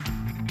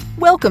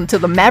Welcome to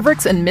the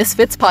Mavericks and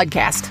Misfits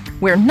podcast,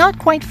 where not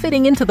quite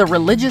fitting into the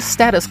religious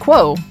status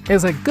quo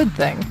is a good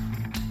thing.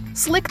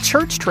 Slick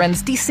church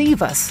trends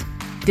deceive us.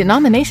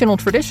 Denominational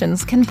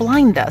traditions can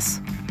blind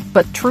us.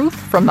 But truth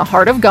from the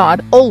heart of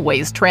God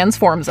always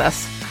transforms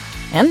us.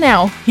 And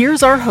now,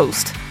 here's our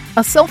host,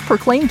 a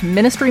self-proclaimed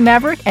ministry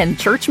maverick and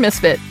church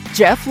misfit,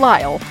 Jeff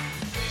Lyle.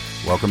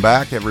 Welcome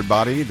back,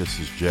 everybody.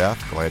 This is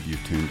Jeff. Glad you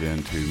tuned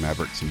in to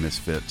Mavericks and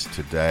Misfits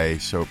today.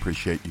 So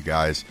appreciate you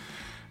guys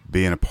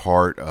being a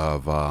part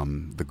of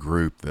the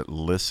group that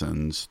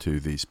listens to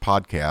these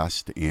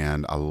podcasts,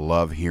 and I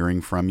love hearing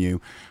from you.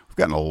 We've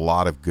gotten a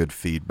lot of good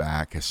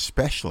feedback,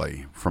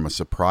 especially from a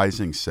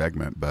surprising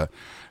segment, but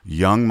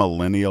young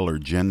millennial or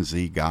Gen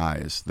Z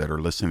guys that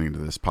are listening to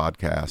this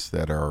podcast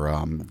that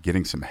are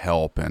getting some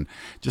help, and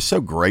just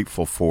so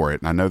grateful for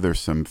it. And I know there's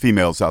some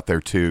females out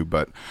there too,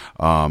 but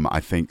I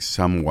think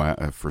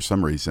for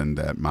some reason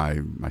that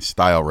my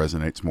style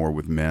resonates more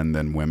with men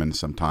than women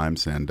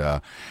sometimes. And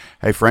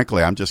hey,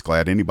 frankly, I'm just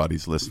glad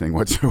anybody's listening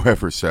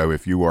whatsoever. So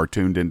if you are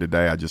tuned in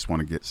today, I just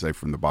want to say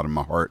from the bottom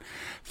of my heart,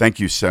 thank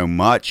you so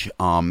much.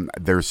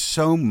 There's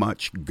so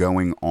much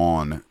going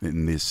on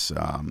in this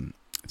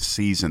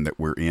season that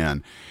we're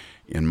in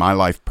my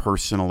life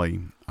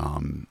personally,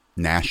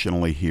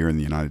 nationally here in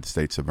the United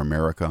States of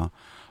America,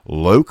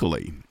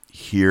 locally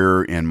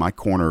here in my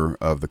corner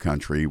of the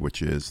country,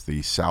 which is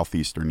the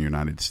southeastern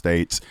United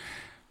States,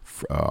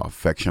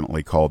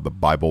 affectionately called the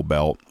Bible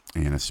Belt,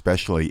 and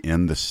especially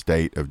in the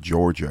state of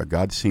Georgia.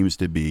 God seems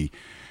to be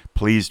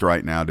pleased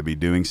right now to be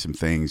doing some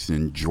things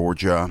in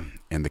Georgia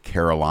and the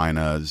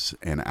Carolinas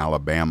and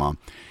Alabama.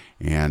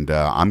 And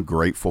I'm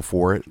grateful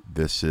for it.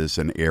 This is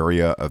an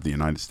area of the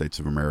United States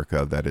of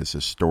America that has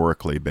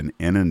historically been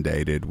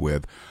inundated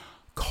with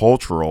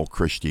cultural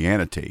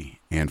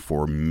Christianity. And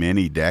for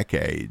many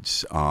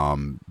decades,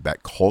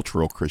 that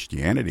cultural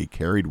Christianity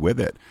carried with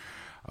it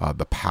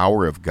the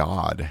power of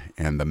God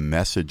and the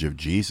message of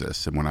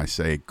Jesus. And when I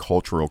say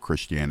cultural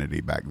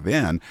Christianity back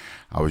then,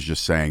 I was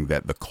just saying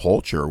that the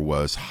culture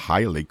was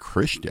highly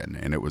Christian,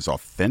 and it was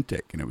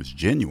authentic, and it was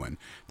genuine.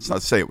 It's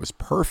not to say it was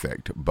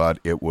perfect, but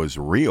it was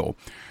real.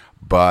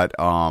 But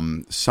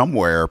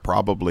somewhere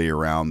probably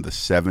around the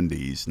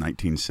 70s,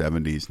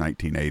 1970s,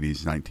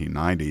 1980s,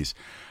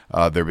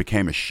 1990s, there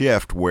became a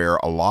shift where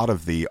a lot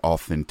of the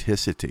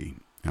authenticity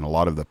and a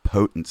lot of the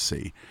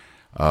potency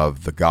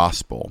of the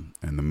gospel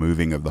and the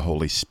moving of the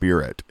Holy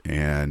Spirit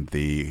and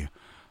the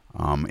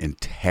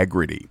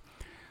integrity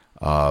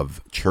of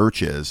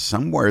churches,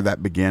 somewhere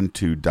that began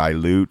to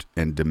dilute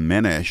and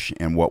diminish,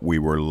 and what we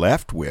were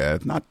left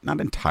with, not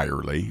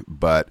entirely,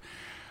 but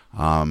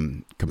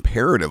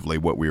comparatively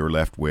what we were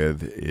left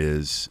with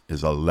is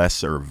a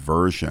lesser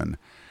version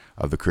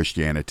of the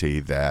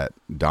Christianity that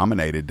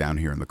dominated down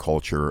here in the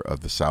culture of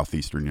the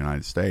southeastern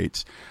United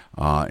States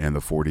in the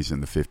 40s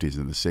and the 50s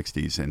and the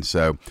 60s. And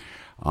so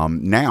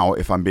now,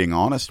 if I'm being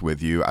honest with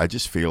you, I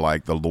just feel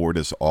like the Lord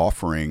is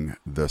offering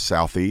the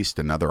Southeast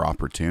another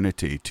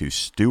opportunity to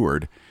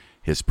steward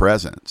His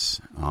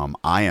presence.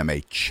 I am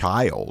a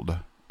child,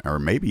 or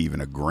maybe even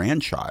a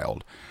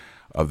grandchild,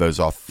 of those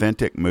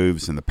authentic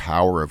moves in the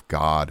power of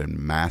God and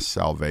mass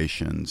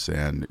salvations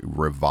and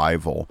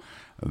revival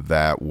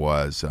that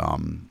was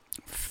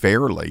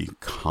fairly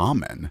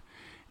common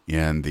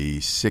in the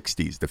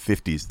 60s, the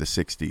 50s, the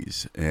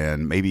 60s,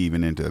 and maybe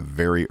even into the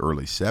very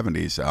early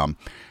 70s.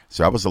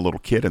 So I was a little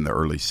kid in the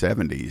early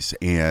 70s,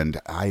 and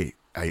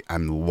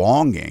I'm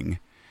longing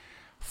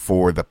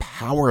for the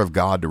power of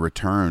God to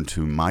return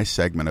to my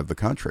segment of the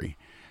country.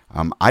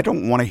 I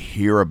don't want to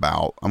hear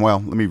about, well,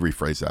 let me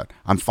rephrase that.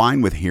 I'm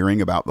fine with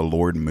hearing about the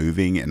Lord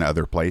moving in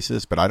other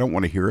places, but I don't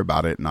want to hear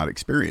about it and not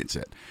experience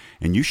it.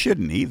 And you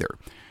shouldn't either.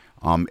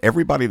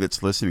 Everybody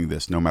that's listening to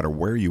this, no matter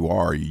where you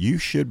are, you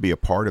should be a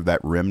part of that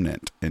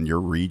remnant in your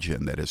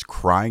region that is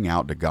crying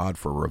out to God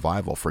for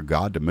revival, for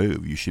God to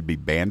move. You should be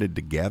banded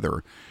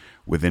together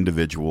with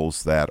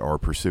individuals that are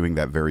pursuing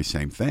that very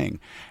same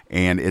thing.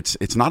 And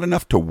it's not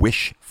enough to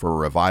wish for a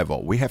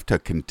revival. We have to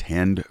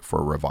contend for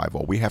a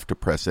revival. We have to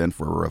press in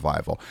for a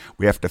revival.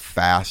 We have to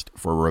fast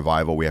for a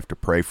revival. We have to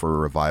pray for a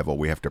revival.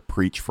 We have to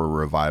preach for a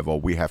revival.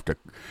 We have to,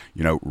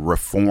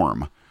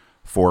 reform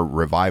for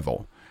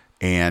revival.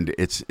 And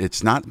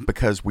it's not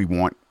because we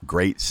want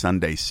great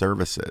Sunday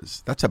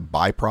services. That's a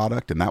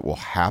byproduct, and that will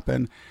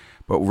happen.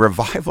 But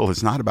revival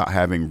is not about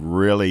having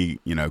really,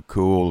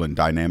 cool and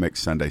dynamic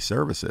Sunday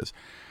services.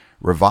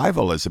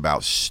 Revival is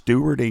about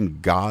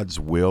stewarding God's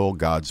will,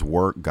 God's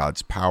work,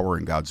 God's power,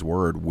 and God's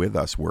word with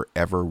us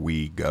wherever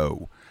we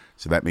go.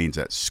 So that means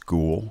at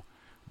school.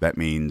 That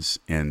means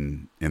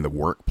in the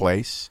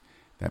workplace.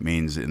 That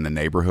means in the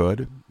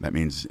neighborhood. That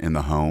means in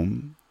the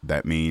home.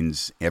 That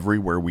means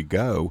everywhere we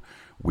go,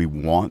 we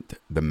want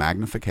the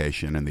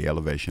magnification and the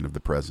elevation of the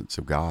presence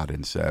of God.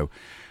 And so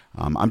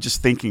I'm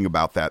just thinking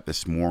about that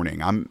this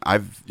morning.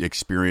 I've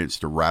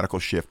experienced a radical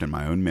shift in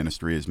my own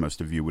ministry, as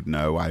most of you would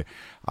know.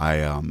 I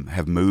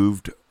have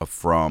moved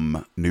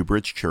from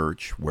Newbridge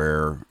Church,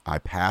 where I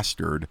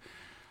pastored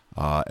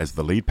as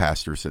the lead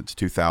pastor since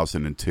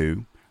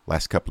 2002.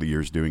 last couple of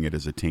years doing it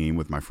as a team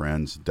with my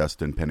friends,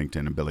 Dustin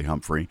Pennington and Billy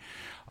Humphrey.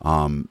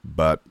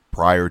 But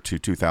prior to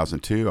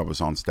 2002, I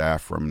was on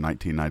staff from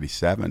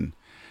 1997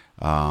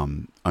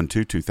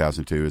 unto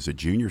 2002 as a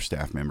junior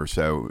staff member.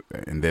 So,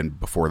 and then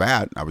before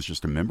that, I was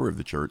just a member of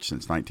the church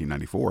since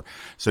 1994.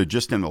 So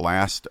just in the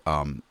last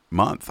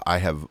month, I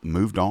have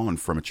moved on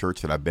from a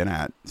church that I've been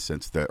at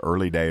since the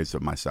early days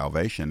of my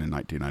salvation in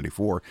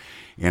 1994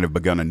 and have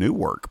begun a new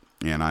work.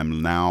 And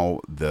I'm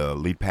now the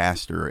lead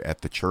pastor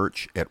at the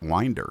church at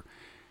Winder.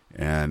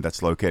 And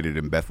that's located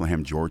in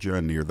Bethlehem,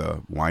 Georgia, near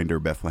the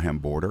Winder-Bethlehem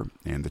border.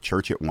 And the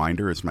church at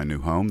Winder is my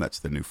new home. That's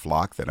the new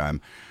flock that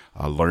I'm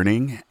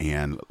learning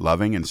and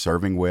loving and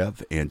serving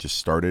with, and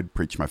just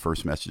preached my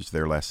first message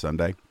there last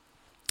Sunday.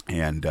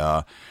 And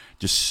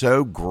just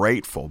so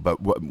grateful.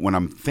 But when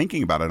I'm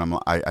thinking about it,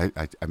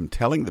 I'm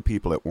telling the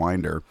people at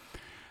Winder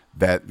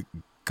that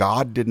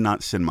God did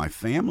not send my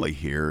family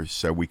here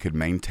so we could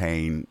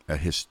maintain a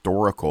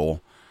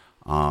historical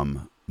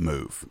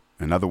move.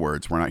 In other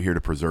words, we're not here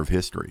to preserve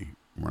history.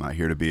 We're not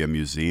here to be a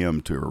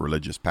museum to a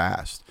religious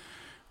past.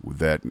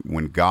 That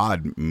when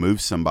God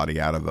moves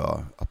somebody out of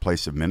a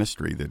place of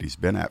ministry that he's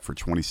been at for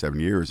 27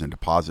 years and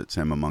deposits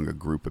him among a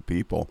group of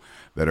people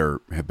that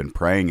have been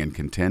praying and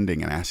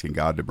contending and asking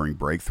God to bring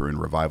breakthrough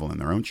and revival in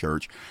their own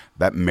church,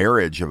 that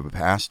marriage of a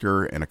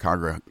pastor and a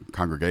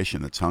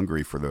congregation that's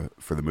hungry for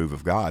the move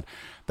of God,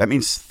 that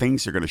means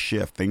things are going to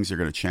shift, things are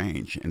going to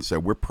change. And so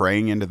we're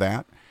praying into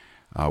that.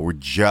 We're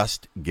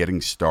just getting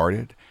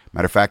started.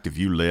 Matter of fact, if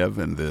you live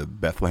in the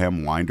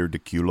Bethlehem, Winder,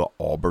 Decula,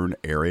 Auburn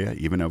area,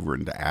 even over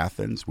into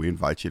Athens, we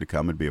invite you to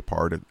come and be a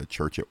part of the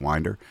church at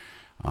Winder.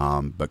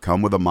 But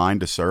come with a mind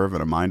to serve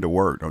and a mind to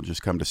work. Don't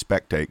just come to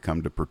spectate,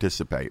 come to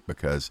participate,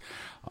 because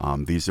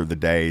these are the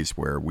days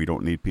where we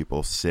don't need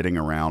people sitting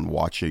around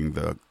watching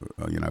the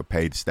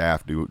paid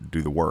staff do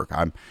the work.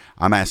 I'm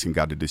asking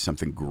God to do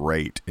something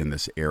great in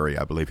this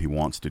area. I believe he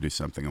wants to do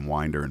something in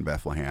Winder and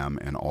Bethlehem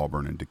and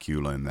Auburn and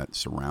Decula and that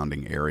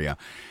surrounding area.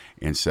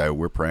 And so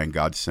we're praying,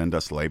 God, send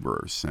us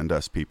laborers, send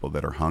us people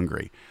that are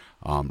hungry.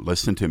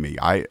 Listen to me.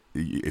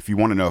 If you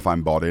want to know if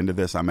I'm bought into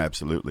this, I'm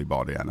absolutely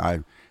bought in.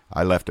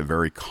 I left a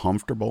very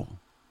comfortable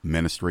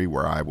ministry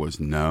where I was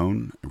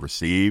known,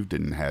 received,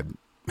 and had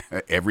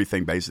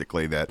everything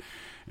basically that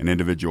an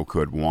individual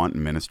could want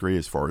in ministry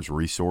as far as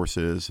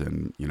resources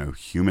and,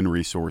 human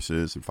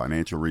resources and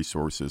financial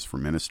resources for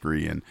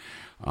ministry. And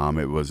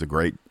it was a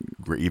great,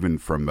 even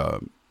from a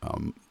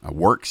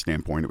work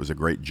standpoint, it was a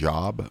great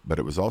job, but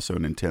it was also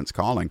an intense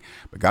calling.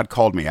 But God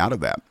called me out of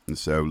that. And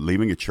so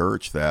leaving a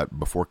church that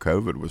before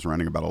COVID was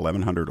running about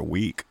 1,100 a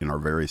week in our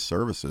various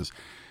services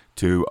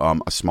to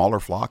a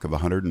smaller flock of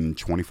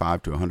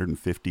 125 to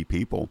 150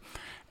 people.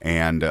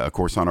 And, of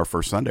course, on our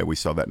first Sunday, we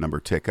saw that number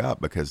tick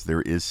up because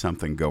there is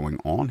something going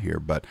on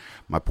here. But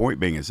my point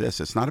being is this.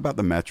 It's not about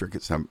the metric.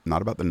 It's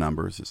not about the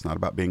numbers. It's not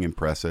about being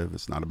impressive.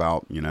 It's not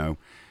about,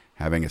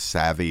 having a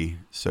savvy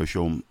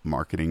social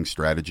marketing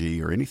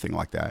strategy or anything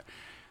like that.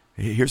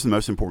 Here's the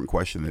most important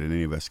question that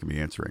any of us can be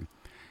answering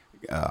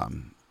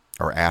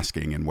or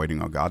asking and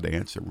waiting on God to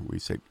answer. We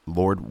say,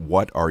 Lord,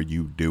 what are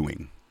you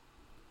doing?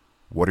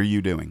 What are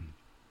you doing?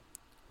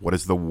 What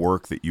is the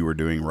work that you are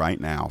doing right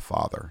now,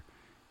 Father,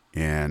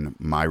 in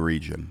my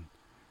region?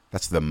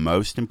 That's the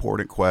most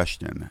important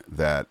question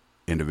that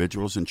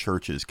individuals and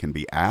churches can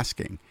be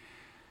asking,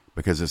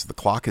 because as the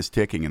clock is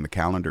ticking and the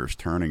calendar is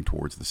turning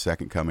towards the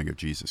second coming of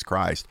Jesus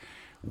Christ,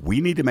 we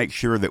need to make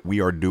sure that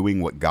we are doing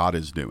what God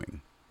is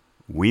doing.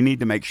 We need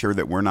to make sure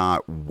that we're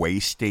not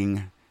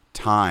wasting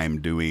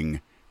time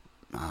doing,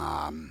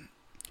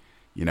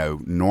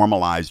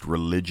 normalized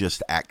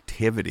religious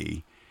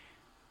activity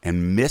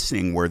and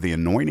missing where the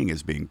anointing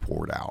is being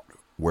poured out,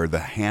 where the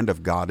hand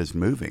of God is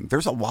moving.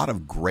 There's a lot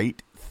of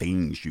great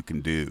things you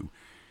can do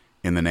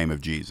in the name of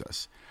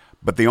Jesus.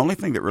 But the only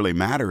thing that really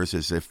matters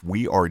is if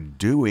we are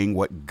doing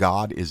what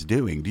God is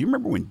doing. Do you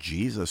remember when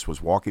Jesus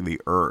was walking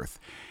the earth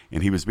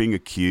and he was being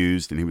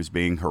accused and he was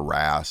being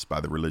harassed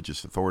by the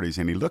religious authorities?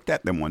 And he looked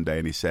at them one day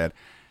and he said,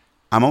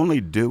 I'm only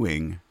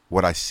doing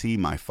what I see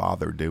my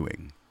Father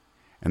doing.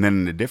 And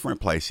then in a different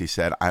place, he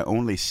said, I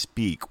only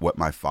speak what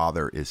my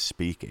Father is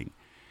speaking.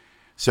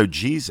 So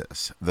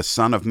Jesus, the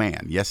Son of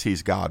Man, yes,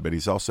 he's God, but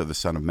he's also the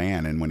Son of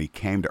Man. And when he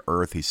came to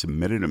earth, he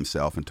submitted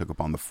himself and took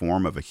upon the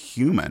form of a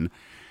human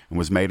and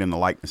was made in the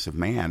likeness of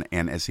man.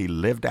 And as he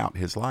lived out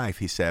his life,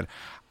 he said,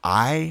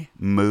 I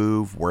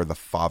move where the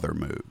Father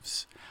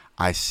moves.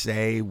 I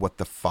say what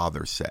the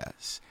Father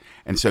says.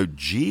 And so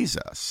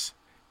Jesus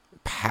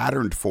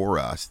patterned for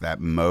us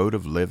that mode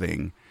of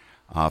living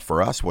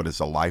for us, what is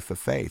a life of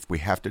faith. We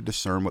have to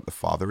discern what the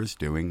Father is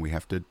doing. We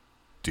have to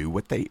do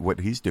what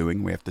he's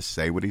doing. We have to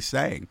say what he's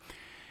saying.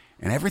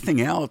 And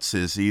everything else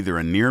is either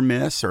a near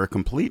miss or a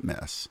complete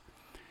miss.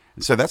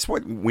 And so that's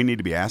what we need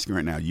to be asking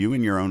right now, you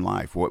in your own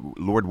life.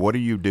 Lord, what are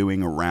you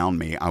doing around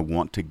me? I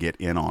want to get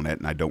in on it,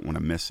 and I don't want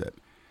to miss it.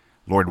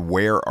 Lord,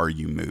 where are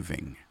you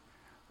moving?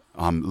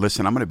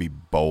 Listen, I'm going to be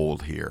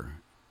bold here,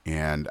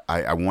 and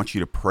I want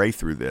you to pray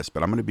through this,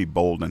 but I'm going to be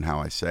bold in how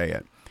I say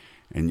it.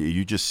 And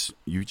you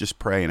just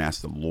pray and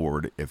ask the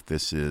Lord if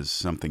this is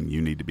something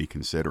you need to be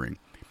considering.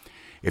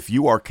 If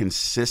you are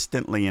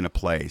consistently in a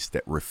place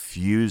that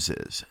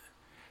refuses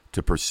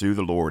to pursue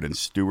the Lord and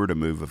steward a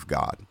move of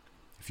God,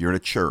 if you're in a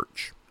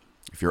church,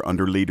 if you're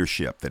under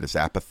leadership that is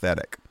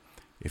apathetic,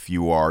 if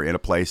you are in a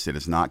place that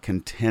is not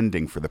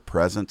contending for the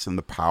presence and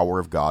the power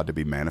of God to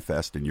be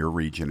manifest in your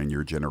region and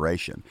your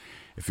generation,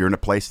 if you're in a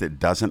place that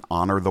doesn't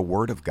honor the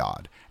Word of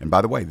God, and by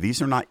the way,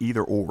 these are not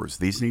either ors,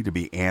 these need to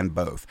be and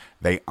both.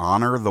 They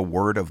honor the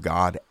Word of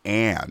God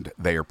and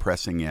they are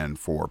pressing in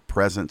for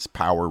presence,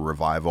 power,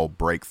 revival,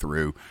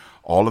 breakthrough,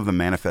 all of the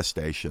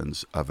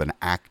manifestations of an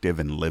active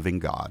and living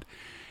God.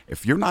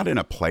 If you're not in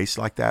a place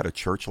like that, a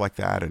church like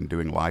that, and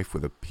doing life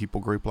with a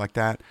people group like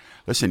that,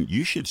 listen,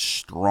 you should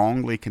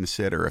strongly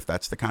consider if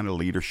that's the kind of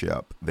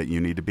leadership that you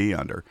need to be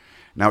under.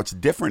 Now, it's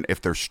different if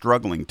they're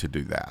struggling to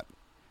do that.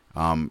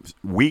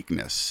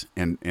 Weakness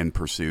in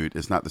pursuit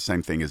is not the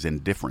same thing as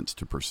indifference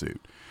to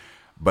pursuit.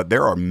 But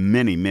there are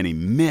many, many,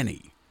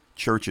 many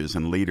churches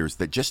and leaders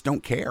that just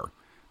don't care.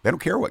 They don't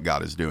care what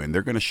God is doing.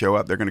 They're going to show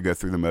up. They're going to go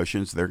through the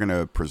motions. They're going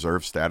to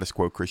preserve status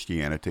quo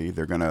Christianity.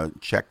 They're going to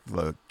check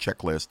the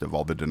checklist of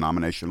all the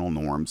denominational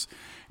norms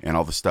and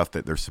all the stuff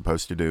that they're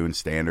supposed to do and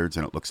standards.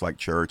 And it looks like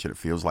church and it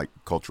feels like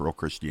cultural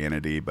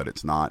Christianity, but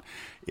it's not.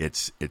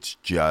 It's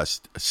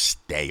just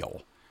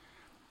stale.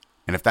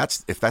 And if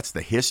that's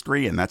the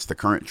history and that's the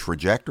current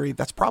trajectory,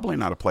 that's probably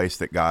not a place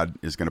that God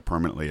is going to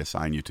permanently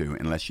assign you to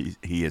unless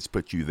He has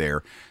put you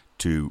there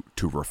to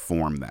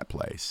reform that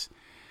place.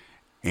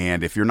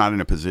 And if you're not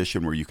in a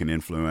position where you can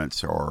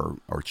influence or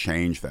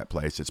change that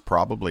place, it's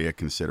probably a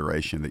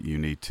consideration that you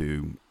need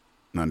to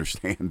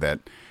understand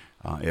that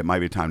it might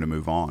be time to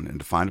move on and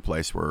to find a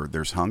place where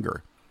there's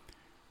hunger,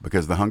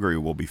 because the hungry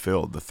will be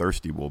filled, the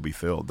thirsty will be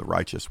filled, the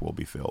righteous will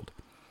be filled.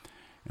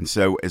 And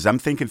so as I'm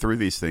thinking through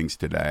these things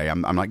today,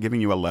 I'm not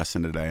giving you a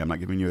lesson today. I'm not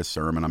giving you a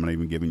sermon. I'm not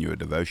even giving you a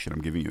devotion.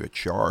 I'm giving you a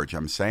charge.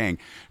 I'm saying,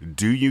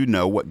 do you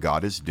know what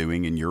God is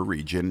doing in your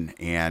region?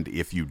 And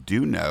if you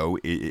do know,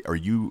 are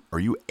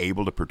you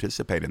able to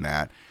participate in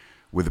that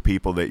with the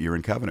people that you're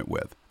in covenant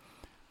with?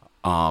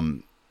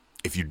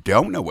 If you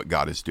don't know what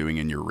God is doing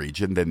in your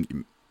region,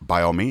 then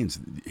by all means,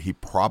 He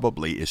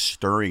probably is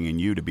stirring in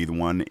you to be the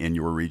one in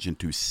your region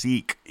to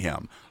seek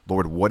Him.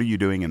 Lord, what are you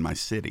doing in my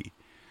city?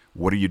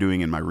 What are you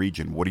doing in my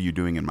region? What are you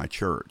doing in my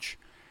church?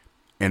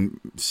 And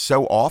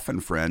so often,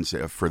 friends,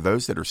 for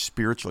those that are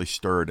spiritually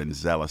stirred and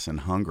zealous and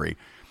hungry,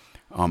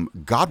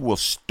 God will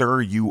stir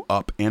you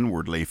up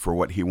inwardly for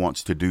what He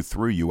wants to do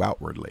through you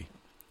outwardly.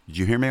 Did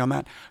you hear me on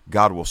that?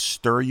 God will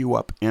stir you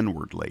up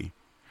inwardly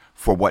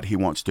for what He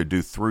wants to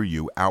do through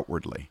you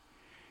outwardly.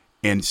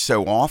 And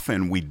so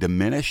often we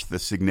diminish the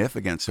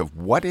significance of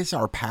what is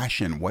our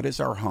passion, what is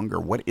our hunger,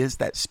 what is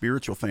that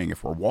spiritual thing.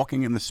 If we're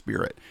walking in the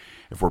Spirit,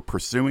 if we're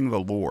pursuing the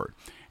Lord,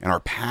 and our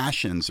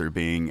passions are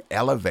being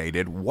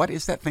elevated, what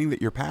is that thing that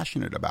you're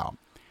passionate about?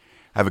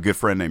 I have a good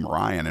friend named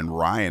Ryan, and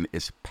Ryan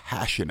is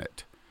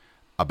passionate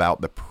about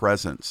the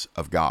presence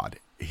of God.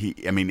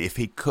 If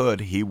he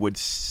could, he would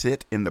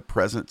sit in the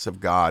presence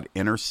of God,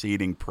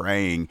 interceding,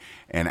 praying,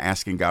 and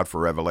asking God for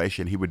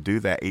revelation. He would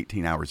do that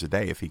 18 hours a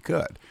day if he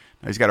could.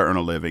 Now, he's got to earn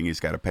a living.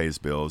 He's got to pay his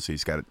bills.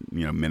 He's got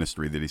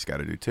ministry that he's got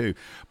to do too.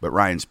 But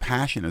Ryan's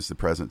passion is the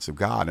presence of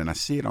God, and I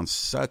see it on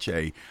such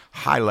a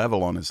high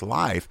level on his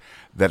life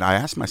that I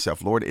ask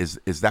myself, Lord, is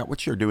that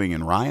what you're doing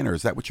in Ryan, or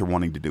is that what you're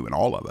wanting to do in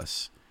all of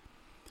us?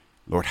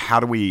 Lord, how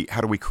do we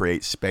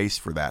create space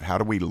for that? How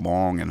do we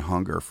long and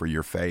hunger for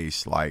your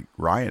face like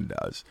Ryan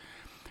does?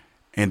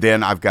 And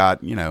then I've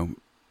got,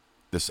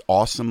 this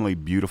awesomely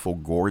beautiful,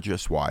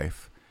 gorgeous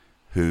wife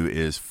who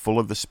is full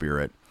of the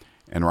Spirit.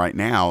 And right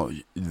now,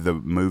 the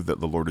move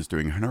that the Lord is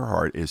doing in her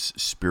heart is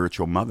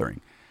spiritual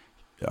mothering.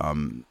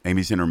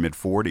 Amy's in her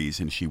mid-40s,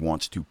 and she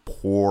wants to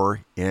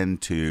pour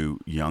into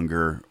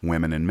younger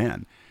women and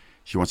men.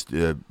 She wants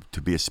to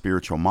be a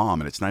spiritual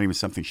mom, and it's not even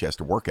something she has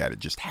to work at. It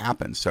just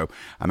happens. So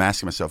I'm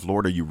asking myself,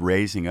 Lord, are you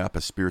raising up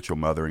a spiritual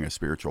mothering, a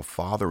spiritual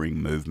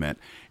fathering movement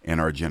in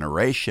our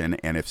generation?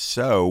 And if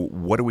so,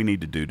 what do we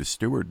need to do to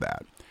steward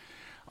that?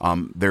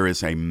 There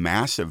is a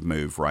massive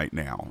move right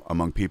now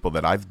among people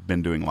that I've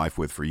been doing life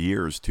with for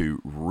years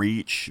to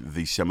reach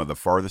some of the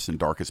farthest and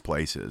darkest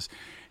places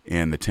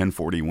in the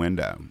 1040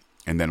 window.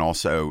 And then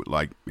also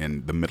like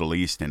in the Middle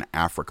East and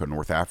Africa,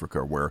 North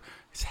Africa, where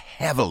it's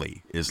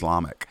heavily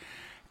Islamic.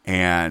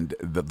 And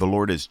the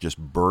Lord is just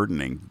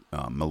burdening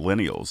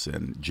millennials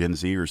and Gen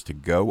Zers to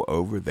go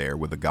over there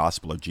with the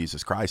gospel of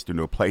Jesus Christ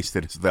into a place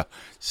that is the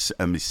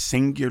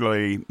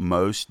singularly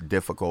most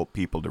difficult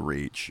people to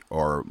reach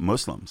are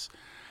Muslims.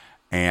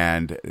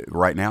 And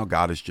right now,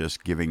 God is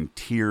just giving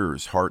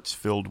tears, hearts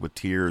filled with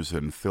tears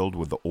and filled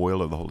with the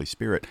oil of the Holy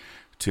Spirit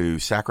to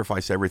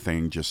sacrifice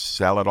everything, just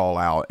sell it all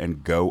out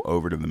and go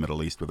over to the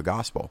Middle East with the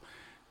gospel.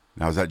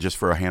 Now, is that just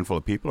for a handful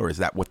of people, or is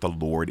that what the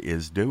Lord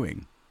is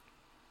doing?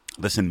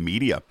 Listen,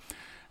 media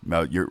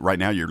Right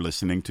now you're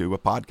listening to a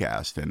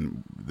podcast,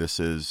 and this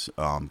is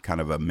kind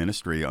of a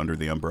ministry under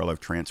the umbrella of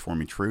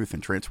Transforming Truth.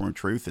 And Transforming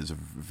Truth is a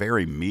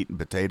very meat and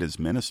potatoes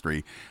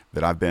ministry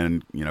that I've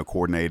been,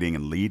 coordinating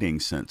and leading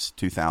since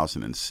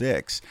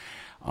 2006.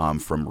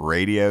 From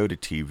radio to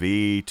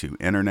TV to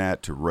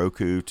internet to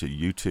Roku to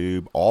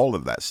YouTube, all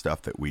of that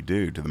stuff that we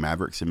do, to the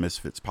Mavericks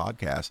Misfits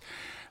podcast.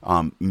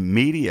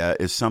 Media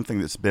is something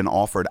that's been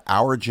offered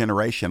our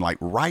generation, like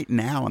right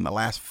now in the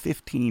last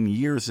 15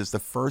 years is the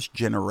first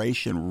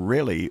generation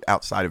really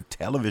outside of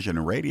television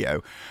and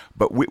radio.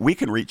 But we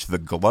can reach the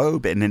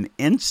globe in an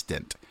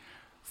instant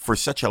for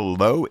such a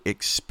low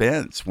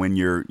expense when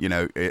you're,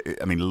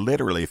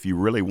 literally, if you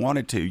really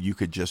wanted to, you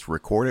could just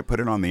record it, put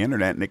it on the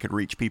internet, and it could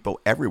reach people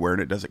everywhere, and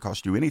it doesn't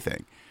cost you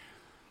anything.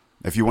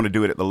 If you want to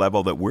do it at the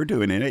level that we're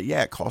doing it,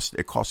 it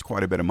costs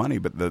quite a bit of money.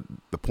 But the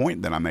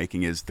point that I'm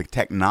making is the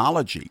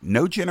technology.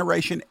 No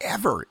generation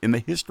ever in the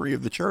history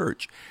of the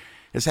church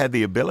has had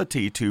the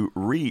ability to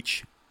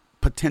reach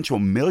potential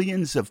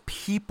millions of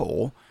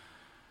people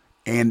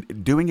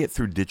and doing it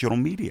through digital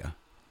media.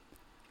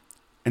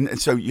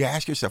 And so you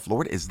ask yourself,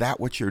 Lord, is that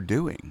what you're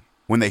doing?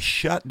 When they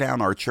shut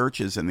down our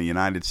churches in the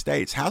United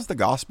States, how's the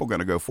gospel going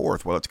to go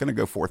forth? Well, it's going to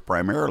go forth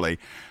primarily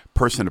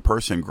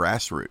person-to-person,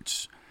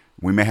 grassroots.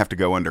 We may have to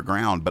go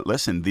underground, but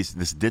listen, this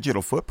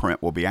digital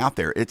footprint will be out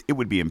there. It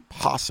would be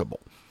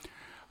impossible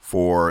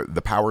for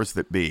the powers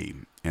that be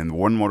and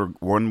one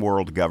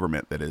world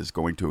government that is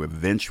going to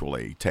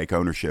eventually take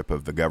ownership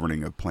of the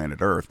governing of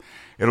planet Earth.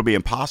 It'll be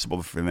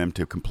impossible for them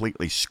to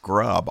completely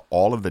scrub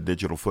all of the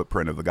digital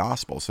footprint of the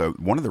gospel. So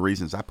one of the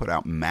reasons I put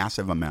out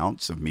massive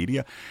amounts of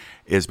media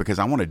is because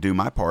I want to do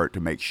my part to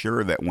make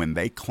sure that when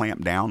they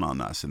clamp down on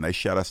us and they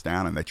shut us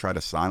down and they try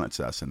to silence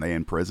us and they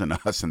imprison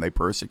us and they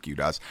persecute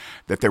us,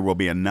 that there will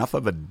be enough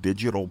of a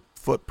digital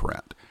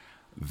footprint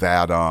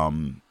that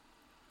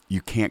you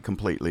can't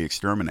completely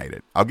exterminate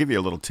it. I'll give you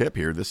a little tip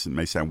here. This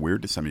may sound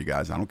weird to some of you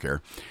guys. I don't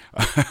care.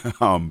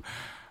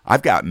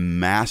 I've got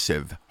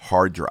massive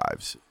hard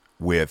drives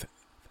with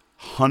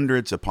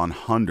hundreds upon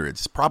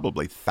hundreds,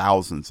 probably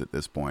thousands at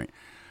this point,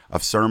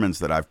 of sermons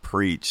that I've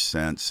preached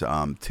since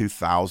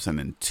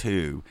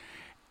 2002.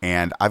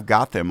 And I've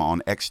got them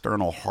on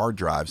external hard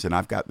drives, and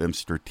I've got them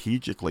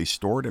strategically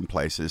stored in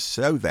places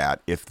so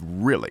that if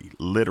really,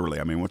 literally,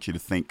 I want you to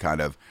think kind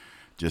of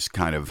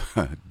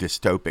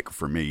dystopic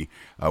for me,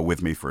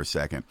 with me for a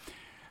second.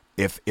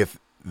 If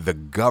the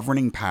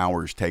governing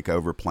powers take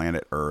over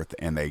planet Earth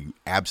and they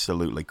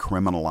absolutely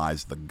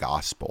criminalize the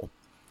gospel,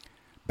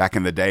 back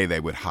in the day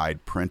they would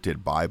hide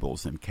printed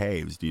Bibles in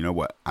caves. Do you know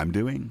what I'm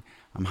doing?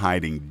 I'm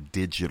hiding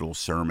digital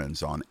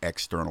sermons on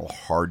external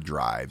hard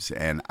drives,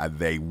 and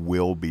they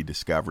will be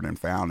discovered and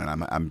found.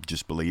 And I'm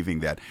just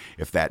believing that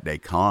if that day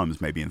comes,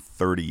 maybe in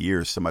 30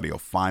 years, somebody will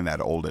find that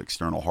old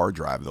external hard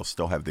drive. They'll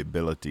still have the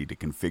ability to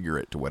configure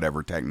it to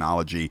whatever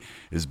technology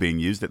is being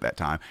used at that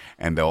time,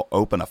 and they'll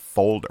open a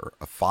folder,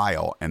 a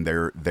file, and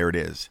there it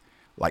is,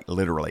 like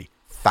literally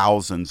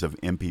thousands of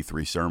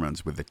MP3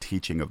 sermons with the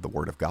teaching of the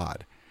Word of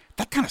God.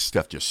 That kind of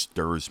stuff just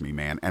stirs me,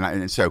 man.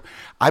 And so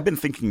I've been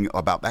thinking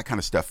about that kind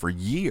of stuff for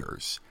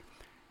years.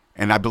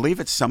 And I believe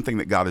it's something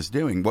that God is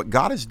doing. What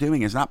God is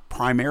doing is not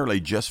primarily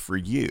just for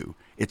you.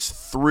 It's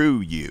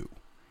through you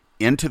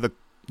into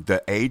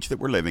the age that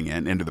we're living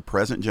in, into the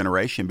present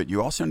generation. But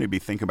you also need to be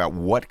thinking about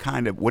what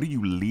are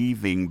you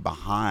leaving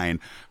behind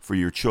for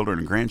your children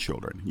and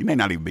grandchildren? You may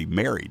not even be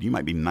married. You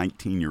might be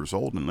 19 years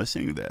old and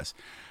listening to this.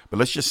 But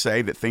let's just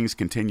say that things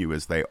continue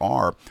as they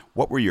are.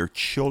 What will your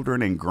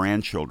children and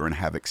grandchildren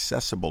have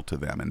accessible to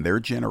them in their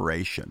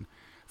generation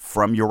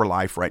from your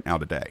life right now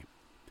today?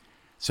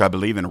 So I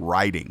believe in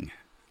writing.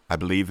 I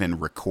believe in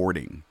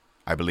recording.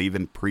 I believe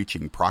in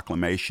preaching,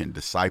 proclamation,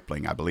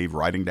 discipling. I believe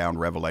writing down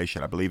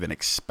revelation. I believe in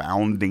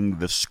expounding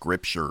the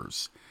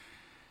scriptures,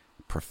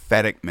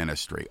 prophetic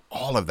ministry,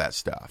 all of that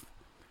stuff.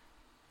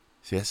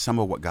 See, that's some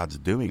of what God's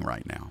doing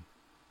right now.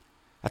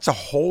 That's a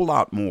whole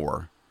lot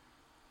more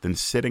than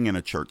sitting in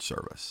a church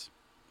service.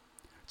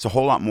 It's a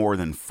whole lot more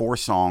than 4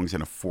 songs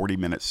in a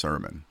 40-minute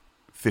sermon,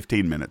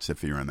 15 minutes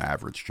if you're in the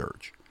average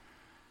church.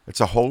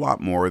 It's a whole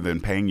lot more than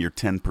paying your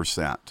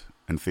 10%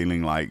 and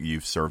feeling like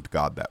you've served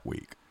God that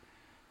week.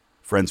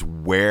 Friends,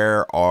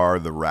 where are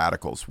the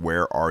radicals?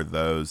 Where are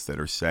those that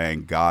are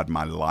saying, God,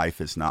 my life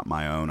is not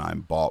my own.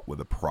 I'm bought with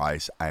a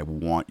price. I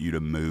want you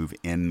to move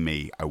in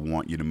me. I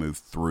want you to move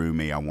through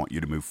me. I want you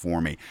to move for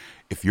me.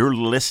 If you're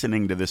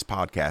listening to this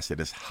podcast,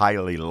 it is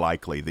highly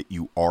likely that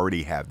you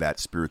already have that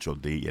spiritual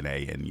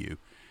DNA in you.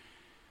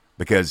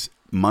 Because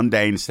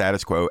mundane,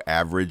 status quo,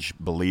 average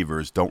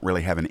believers don't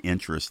really have an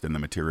interest in the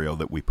material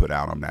that we put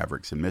out on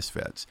Mavericks and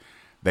Misfits.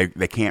 They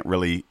can't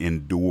really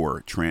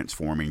endure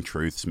Transforming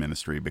Truth's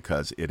ministry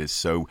because it is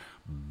so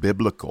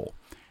biblical,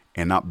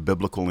 and not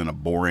biblical in a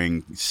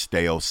boring,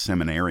 stale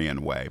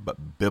seminarian way,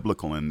 but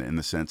biblical in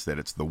the sense that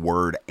it's the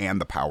Word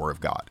and the power of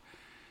God.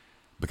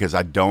 Because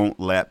I don't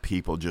let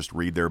people just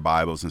read their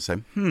Bibles and say,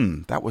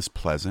 that was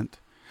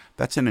pleasant.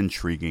 That's an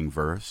intriguing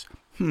verse.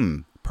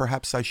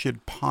 perhaps I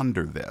should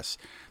ponder this.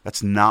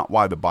 That's not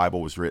why the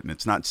Bible was written.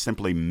 It's not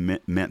simply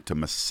meant to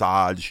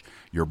massage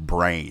your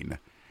brain.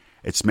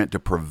 It's meant to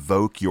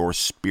provoke your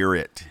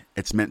spirit.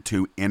 It's meant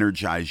to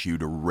energize you,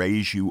 to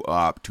raise you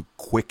up, to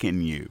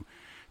quicken you,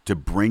 to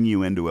bring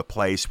you into a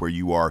place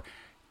where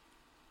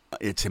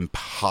it's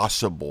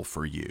impossible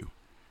for you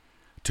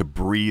to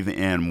breathe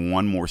in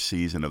one more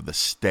season of the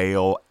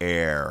stale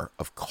air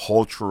of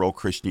cultural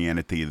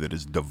Christianity that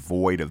is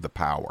devoid of the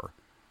power.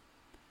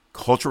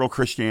 Cultural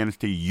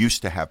Christianity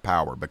used to have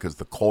power because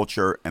the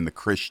culture and the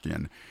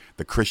Christian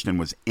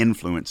was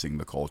influencing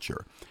the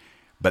culture.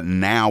 But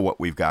now what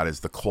we've got is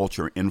the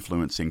culture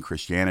influencing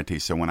Christianity.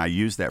 So when I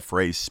use that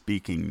phrase,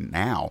 speaking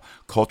now,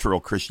 cultural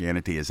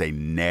Christianity is a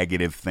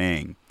negative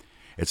thing.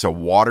 It's a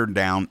watered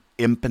down,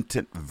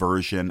 impotent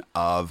version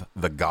of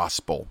the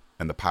gospel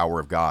and the power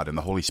of God. And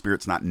the Holy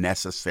Spirit's not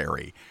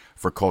necessary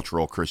for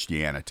cultural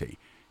Christianity.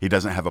 He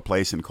doesn't have a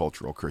place in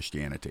cultural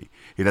Christianity.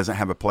 He doesn't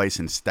have a place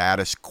in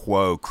status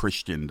quo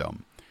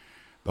Christendom.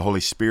 The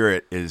Holy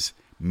Spirit is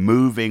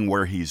moving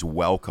where he's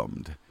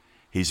welcomed.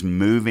 He's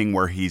moving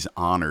where he's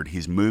honored.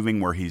 He's moving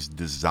where he's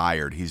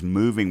desired. He's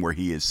moving where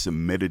he is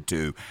submitted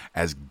to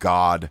as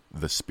God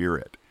the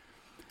Spirit.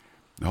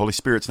 The Holy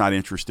Spirit's not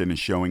interested in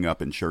showing up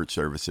in church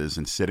services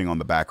and sitting on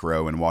the back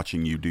row and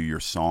watching you do your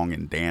song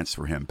and dance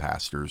for him,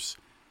 pastors,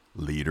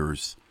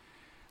 leaders.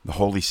 The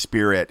Holy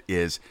Spirit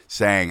is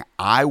saying,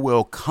 I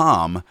will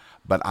come,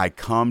 but I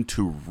come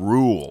to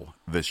rule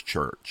this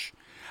church.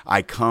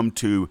 I come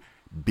to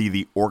be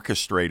the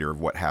orchestrator of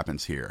what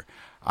happens here.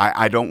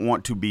 I don't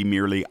want to be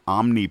merely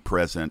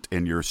omnipresent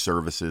in your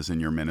services and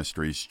your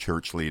ministries,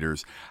 church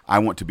leaders. I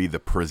want to be the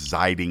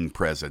presiding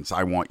presence.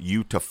 I want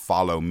you to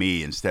follow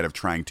me instead of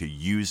trying to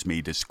use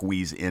me to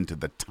squeeze into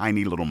the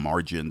tiny little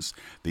margins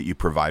that you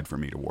provide for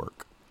me to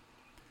work.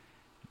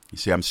 You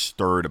see, I'm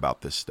stirred about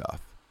this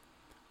stuff,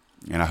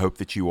 and I hope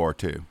that you are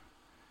too.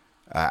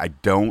 I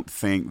don't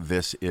think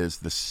this is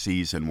the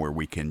season where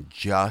we can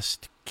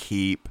just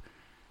keep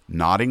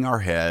nodding our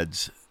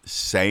heads,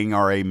 saying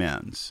our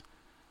amens.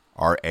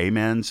 Our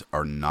amens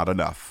are not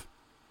enough.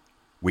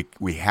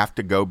 We have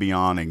to go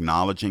beyond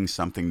acknowledging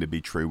something to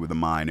be true with the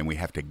mind, and we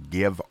have to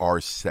give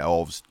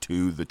ourselves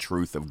to the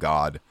truth of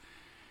God.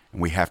 And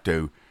we have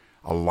to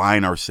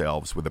align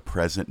ourselves with the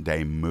present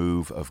day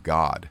move of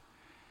God.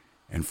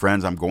 And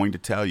friends, I'm going to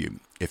tell you,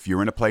 if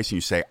you're in a place and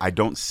you say, I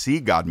don't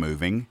see God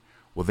moving,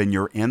 well, then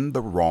you're in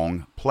the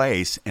wrong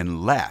place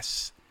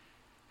unless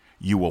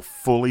you will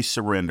fully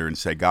surrender and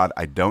say, God,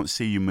 I don't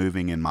see you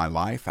moving in my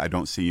life. I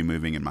don't see you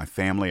moving in my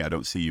family. I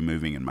don't see you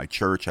moving in my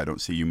church. I don't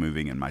see you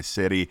moving in my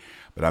city.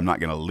 But I'm not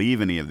going to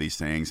leave any of these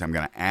things. I'm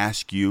going to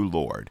ask you,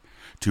 Lord,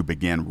 to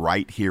begin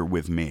right here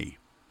with me.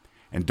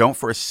 And don't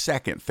for a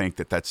second think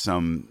that that's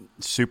some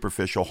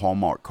superficial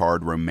Hallmark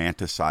card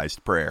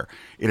romanticized prayer.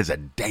 It is a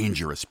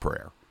dangerous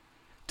prayer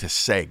to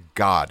say,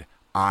 God,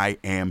 I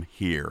am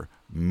here.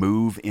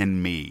 Move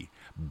in me.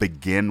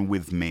 Begin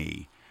with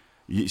me.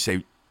 You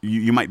say,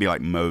 you might be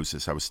like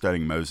Moses. I was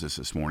studying Moses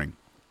this morning.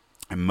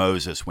 And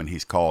Moses, when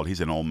he's called,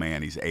 he's an old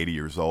man. He's 80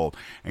 years old.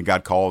 And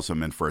God calls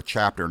him. And for a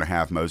chapter and a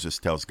half, Moses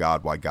tells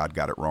God why God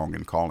got it wrong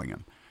in calling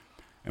him.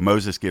 And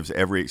Moses gives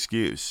every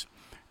excuse.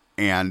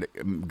 And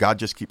God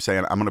just keeps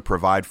saying, I'm going to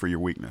provide for your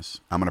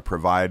weakness. I'm going to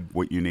provide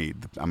what you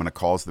need. I'm going to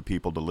cause the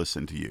people to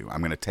listen to you.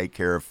 I'm going to take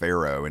care of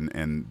Pharaoh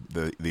and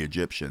the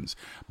Egyptians.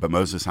 But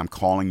Moses, I'm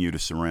calling you to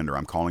surrender.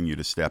 I'm calling you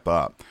to step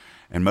up.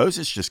 And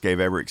Moses just gave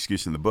every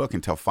excuse in the book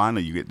until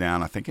finally you get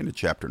down, I think, into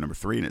chapter number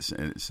 3, and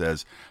it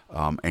says,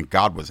 and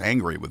God was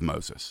angry with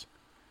Moses.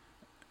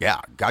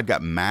 Yeah, God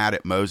got mad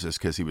at Moses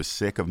because he was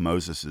sick of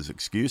Moses'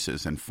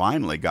 excuses. And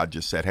finally, God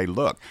just said, hey,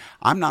 look,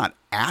 I'm not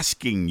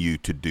asking you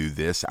to do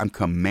this. I'm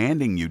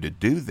commanding you to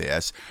do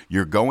this.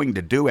 You're going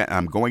to do it, and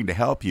I'm going to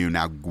help you.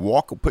 Now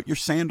put your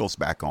sandals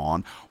back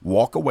on,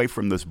 walk away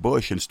from this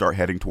bush, and start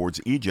heading towards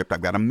Egypt.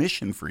 I've got a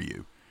mission for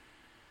you.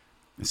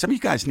 And some of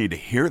you guys need to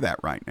hear that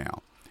right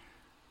now.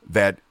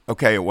 That,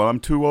 okay, well, I'm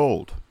too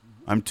old.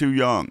 I'm too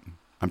young.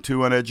 I'm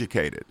too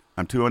uneducated.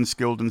 I'm too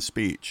unskilled in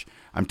speech.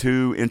 I'm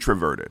too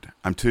introverted.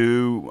 I'm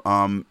too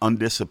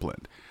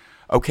undisciplined.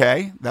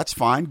 Okay, that's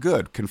fine.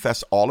 Good.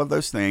 Confess all of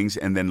those things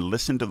and then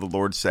listen to the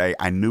Lord say,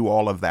 I knew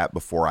all of that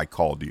before I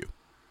called you.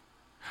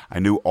 I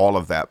knew all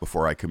of that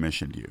before I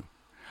commissioned you.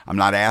 I'm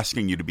not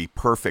asking you to be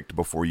perfect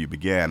before you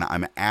begin.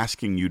 I'm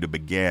asking you to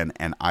begin,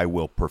 and I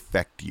will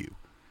perfect you.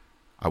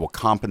 I will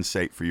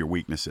compensate for your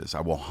weaknesses.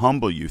 I will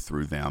humble you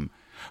through them.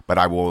 But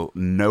I will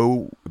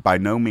by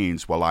no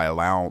means will I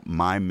allow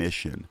my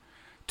mission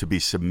to be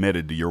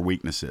submitted to your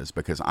weaknesses,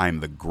 because I am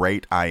the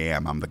great I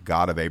am. I'm the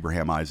God of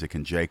Abraham, Isaac,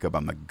 and Jacob.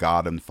 I'm the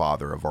God and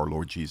Father of our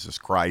Lord Jesus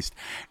Christ.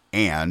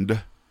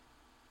 And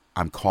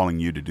I'm calling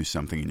you to do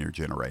something in your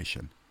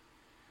generation.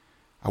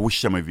 I wish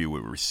some of you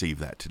would receive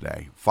that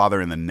today. Father,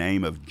 in the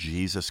name of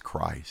Jesus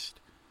Christ,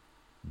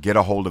 get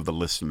a hold of the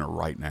listener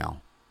right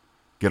now.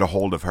 Get a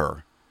hold of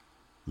her.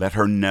 Let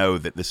her know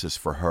that this is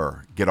for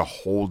her. Get a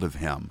hold of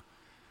him.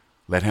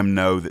 Let him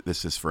know that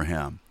this is for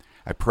him.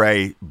 I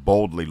pray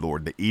boldly,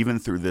 Lord, that even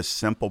through this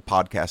simple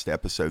podcast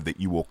episode, that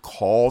you will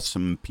call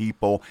some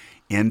people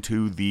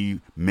into the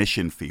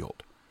mission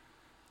field,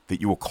 that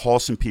you will call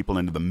some people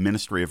into the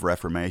ministry of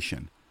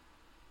reformation.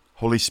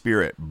 Holy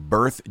Spirit,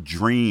 birth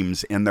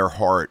dreams in their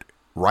heart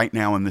right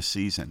now in this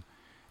season,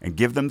 and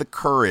give them the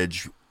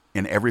courage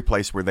in every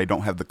place where they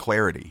don't have the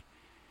clarity.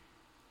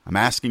 I'm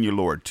asking you,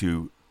 Lord,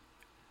 to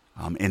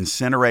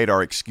incinerate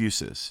our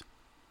excuses.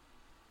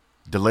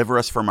 Deliver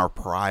us from our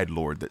pride,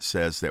 Lord, that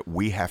says that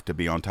we have to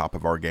be on top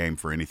of our game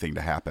for anything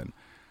to happen.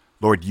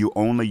 Lord, you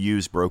only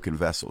use broken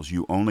vessels.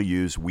 You only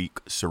use weak,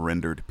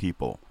 surrendered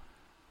people.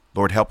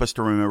 Lord, help us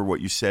to remember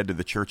what you said to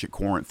the church at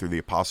Corinth through the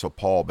Apostle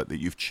Paul, but that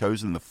you've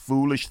chosen the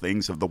foolish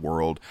things of the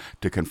world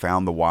to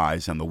confound the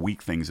wise and the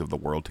weak things of the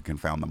world to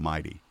confound the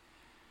mighty.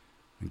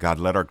 And God,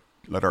 let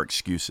our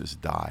excuses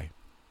die.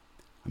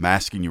 I'm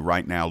asking you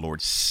right now,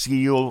 Lord,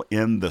 seal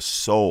in the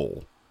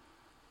soul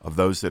of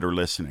those that are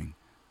listening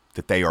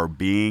that they are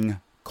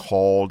being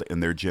called in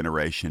their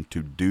generation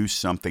to do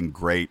something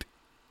great,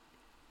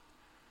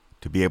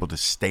 to be able to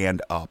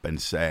stand up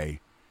and say,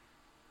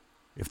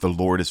 if the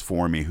Lord is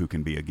for me, who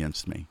can be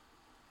against me?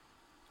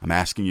 I'm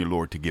asking you,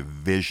 Lord, to give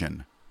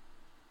vision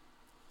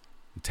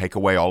and take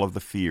away all of the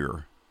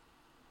fear.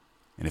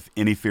 And if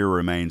any fear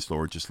remains,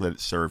 Lord, just let it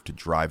serve to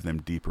drive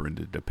them deeper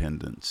into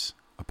dependence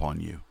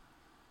upon you.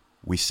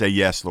 We say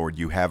yes, Lord.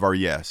 You have our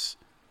yes.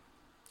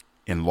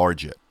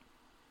 Enlarge it.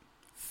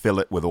 Fill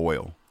it with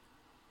oil.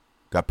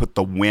 God, put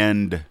the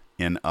wind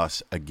in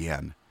us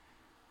again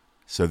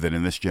so that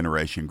in this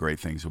generation great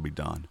things will be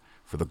done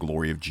for the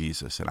glory of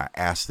Jesus. And I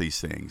ask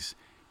these things,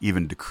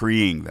 even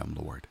decreeing them,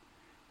 Lord,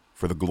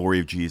 for the glory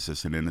of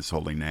Jesus and in his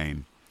holy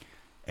name.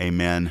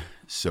 Amen.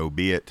 So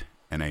be it,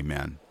 and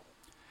amen.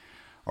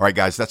 All right,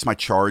 guys, that's my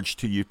charge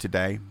to you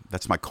today.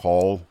 That's my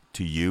call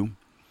to you.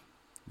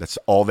 That's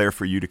all there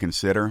for you to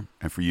consider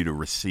and for you to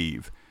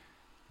receive.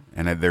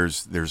 And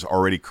there's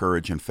already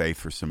courage and faith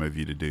for some of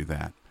you to do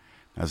that.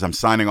 As I'm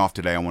signing off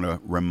today, I want to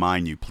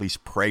remind you, please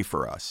pray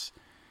for us.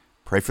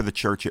 Pray for the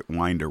church at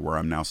Winder, where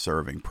I'm now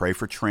serving. Pray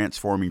for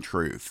Transforming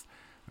Truth.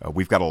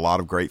 We've got a lot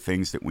of great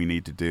things that we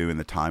need to do, and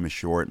the time is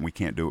short, and we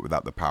can't do it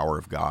without the power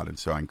of God. And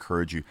so I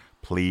encourage you,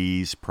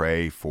 please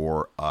pray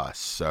for us.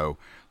 So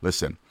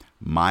listen,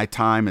 my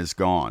time is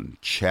gone.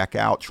 Check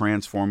out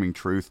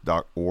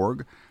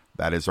transformingtruth.org.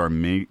 That is our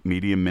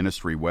media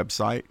ministry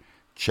website.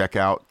 Check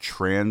out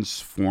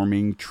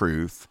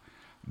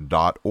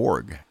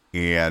transformingtruth.org.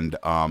 And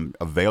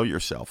avail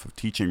yourself of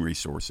teaching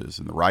resources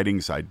and the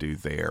writings I do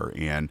there,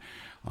 and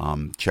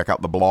check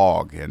out the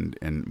blog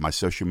and my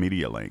social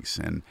media links.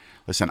 And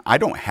listen, I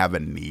don't have a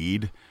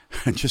need,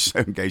 just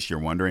in case you're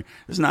wondering,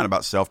 this is not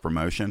about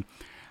self-promotion.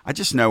 I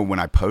just know when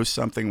I post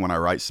something, when I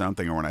write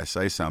something, or when I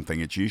say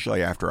something, it's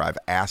usually after I've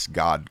asked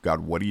God,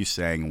 what are you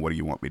saying and what do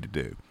you want me to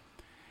do?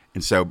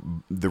 And so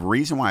the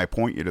reason why I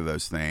point you to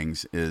those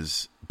things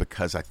is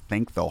because I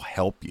think they'll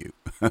help you.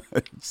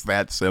 It's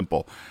that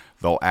simple.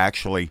 They'll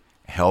actually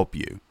help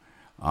you.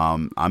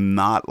 I'm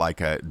not like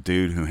a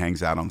dude who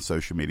hangs out on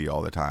social media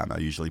all the time. I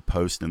usually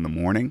post in the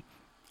morning.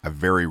 I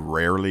very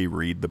rarely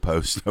read the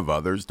posts of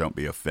others. Don't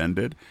be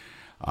offended.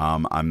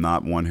 I'm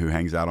not one who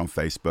hangs out on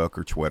Facebook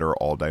or Twitter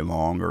all day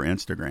long or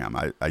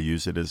Instagram. I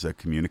use it as a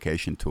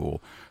communication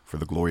tool for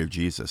the glory of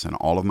Jesus, and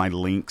all of my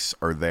links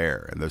are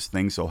there, and those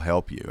things will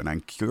help you. And I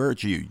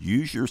encourage you,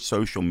 use your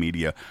social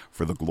media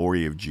for the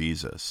glory of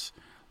Jesus.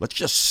 Let's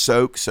just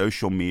soak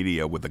social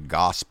media with the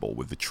gospel,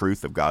 with the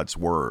truth of God's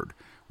word,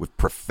 with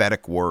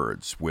prophetic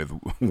words, with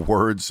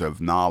words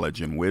of knowledge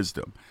and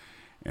wisdom.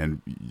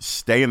 And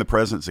stay in the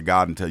presence of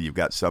God until you've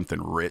got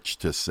something rich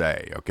to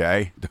say,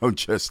 okay? Don't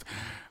just,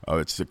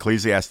 it's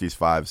Ecclesiastes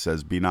 5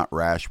 says, be not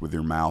rash with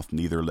your mouth,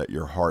 neither let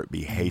your heart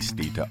be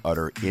hasty to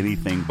utter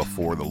anything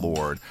before the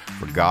Lord.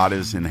 For God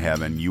is in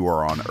heaven, you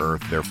are on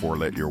earth, therefore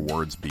let your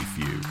words be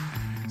few.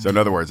 So in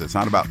other words, it's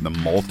not about the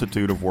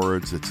multitude of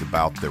words, it's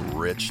about the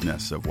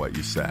richness of what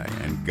you say.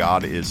 And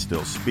God is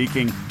still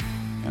speaking,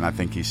 and I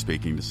think he's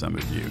speaking to some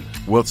of you.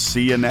 We'll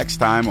see you next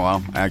time.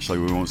 Well, actually,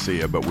 we won't see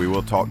you, but we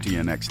will talk to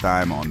you next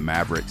time on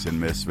Mavericks and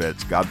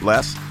Misfits. God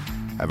bless.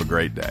 Have a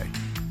great day.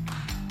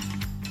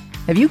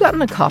 Have you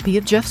gotten a copy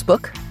of Jeff's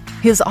book?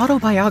 His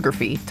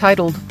autobiography,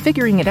 titled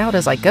Figuring It Out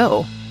As I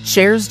Go,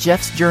 shares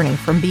Jeff's journey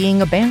from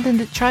being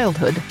abandoned at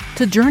childhood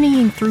to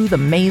journeying through the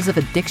maze of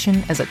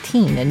addiction as a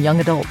teen and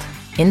young adult,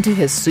 into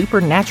his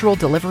supernatural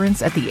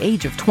deliverance at the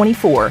age of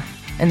 24,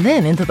 and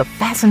then into the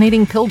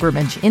fascinating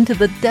pilgrimage into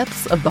the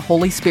depths of the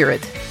Holy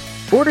Spirit.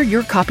 Order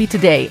your copy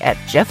today at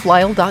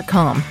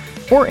jefflyle.com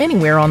or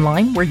anywhere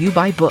online where you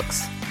buy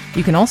books.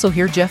 You can also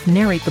hear Jeff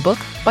narrate the book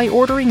by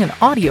ordering an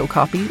audio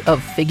copy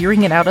of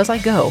Figuring It Out As I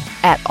Go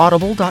at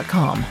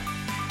audible.com.